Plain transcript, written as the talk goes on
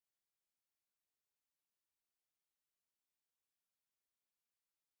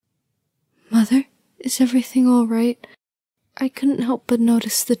Mother, is everything all right? I couldn't help but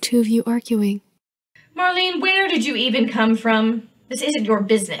notice the two of you arguing. Marlene, where did you even come from? This isn't your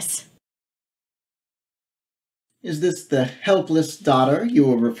business. Is this the helpless daughter you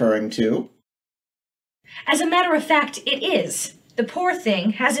were referring to? As a matter of fact, it is. The poor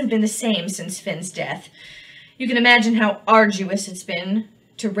thing hasn't been the same since Finn's death. You can imagine how arduous it's been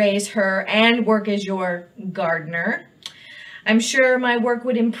to raise her and work as your gardener. I'm sure my work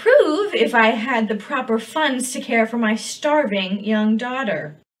would improve if I had the proper funds to care for my starving young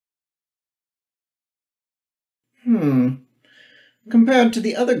daughter. Compared to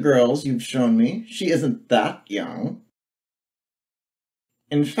the other girls you've shown me, she isn't that young.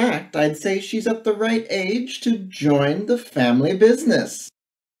 In fact, I'd say she's at the right age to join the family business.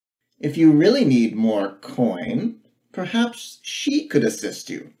 If you really need more coin, perhaps she could assist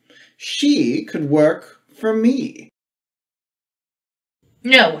you. She could work for me.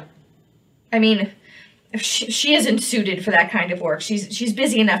 No. I mean, she isn't suited for that kind of work. She's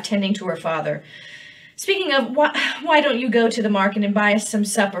busy enough tending to her father. Speaking of, why don't you go to the market and buy us some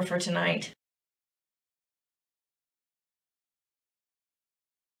supper for tonight?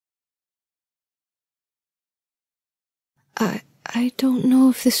 I don't know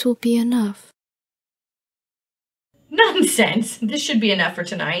if this will be enough. Nonsense! This should be enough for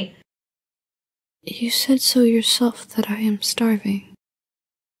tonight. You said so yourself that I am starving.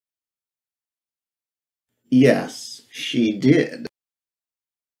 Yes, she did.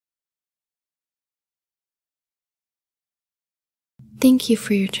 Thank you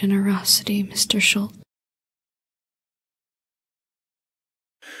for your generosity, Mr. Schultz.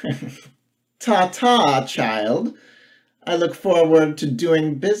 Ta-ta, child. I look forward to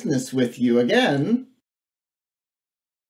doing business with you again.